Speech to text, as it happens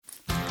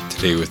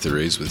Today with the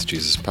Raised with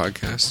Jesus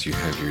podcast, you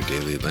have your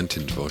daily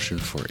Lenten devotion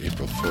for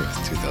April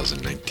 4th,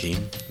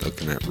 2019,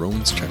 looking at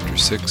Romans chapter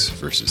 6,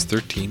 verses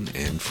 13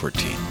 and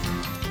 14.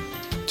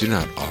 Do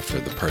not offer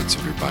the parts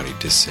of your body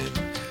to sin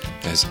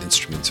as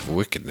instruments of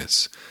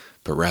wickedness,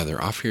 but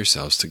rather offer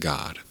yourselves to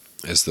God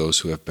as those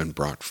who have been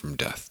brought from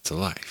death to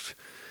life,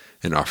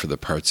 and offer the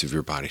parts of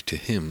your body to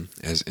Him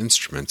as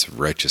instruments of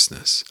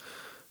righteousness.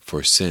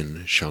 For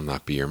sin shall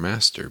not be your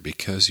master,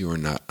 because you are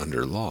not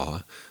under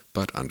law,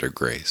 but under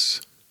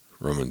grace.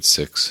 Romans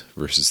 6,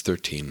 verses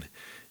 13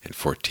 and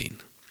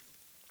 14.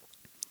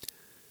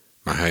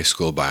 My high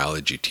school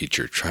biology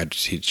teacher tried to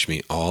teach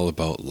me all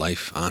about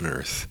life on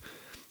Earth.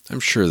 I'm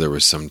sure there were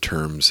some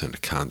terms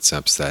and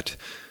concepts that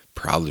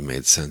probably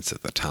made sense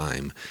at the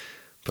time,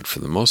 but for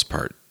the most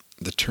part,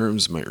 the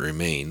terms might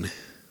remain,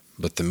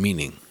 but the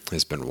meaning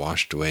has been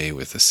washed away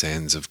with the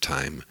sands of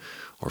time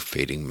or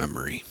fading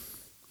memory.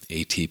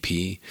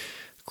 ATP,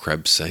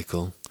 Krebs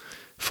cycle,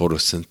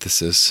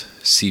 photosynthesis,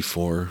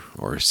 C4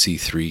 or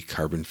C3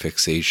 carbon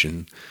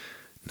fixation,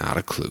 not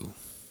a clue.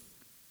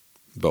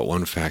 But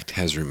one fact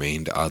has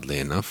remained, oddly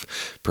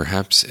enough.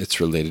 Perhaps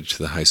it's related to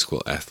the high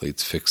school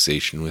athlete's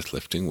fixation with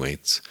lifting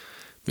weights.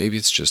 Maybe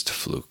it's just a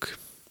fluke.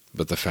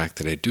 But the fact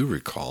that I do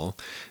recall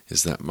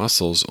is that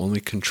muscles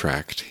only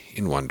contract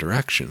in one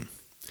direction.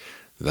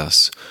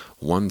 Thus,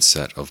 one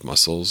set of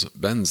muscles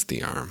bends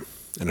the arm,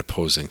 an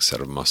opposing set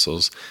of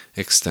muscles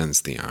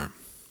extends the arm.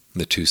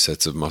 The two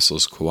sets of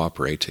muscles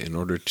cooperate in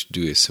order to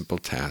do a simple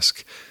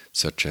task,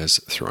 such as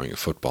throwing a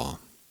football.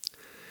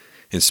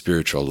 In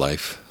spiritual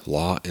life,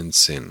 law and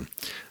sin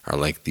are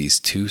like these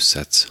two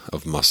sets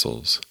of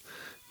muscles.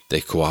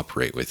 They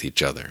cooperate with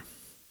each other.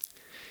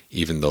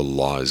 Even though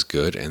law is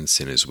good and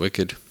sin is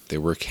wicked, they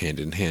work hand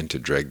in hand to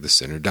drag the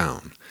sinner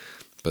down.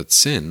 But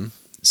sin,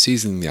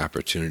 seizing the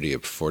opportunity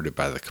afforded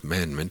by the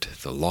commandment,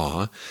 the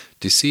law,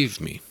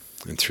 deceived me,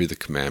 and through the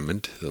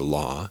commandment, the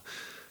law,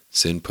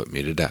 sin put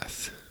me to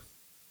death.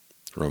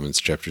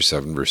 Romans chapter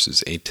 7,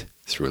 verses 8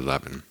 through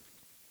 11.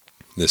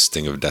 The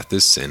sting of death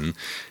is sin,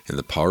 and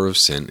the power of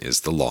sin is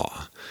the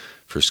law.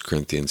 1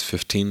 Corinthians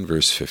 15,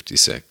 verse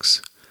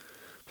 56.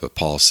 But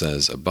Paul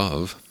says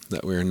above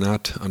that we are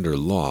not under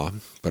law,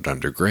 but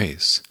under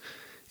grace.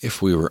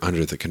 If we were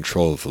under the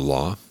control of the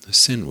law,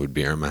 sin would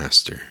be our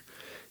master.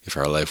 If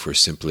our life were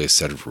simply a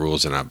set of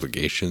rules and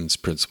obligations,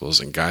 principles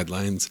and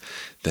guidelines,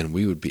 then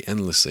we would be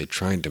endlessly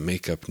trying to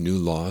make up new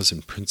laws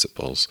and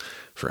principles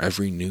for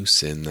every new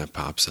sin that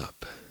pops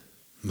up.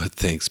 But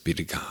thanks be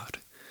to God,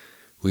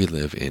 we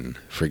live in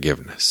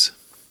forgiveness.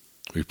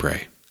 We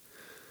pray.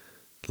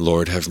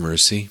 Lord, have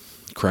mercy.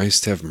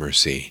 Christ, have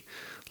mercy.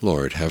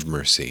 Lord, have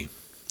mercy.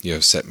 You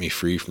have set me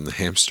free from the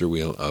hamster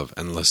wheel of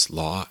endless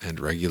law and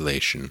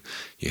regulation.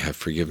 You have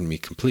forgiven me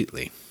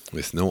completely,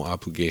 with no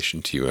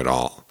obligation to you at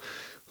all.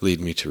 Lead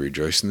me to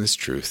rejoice in this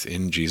truth.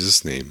 In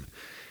Jesus' name,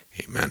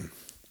 amen.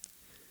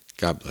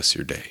 God bless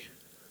your day.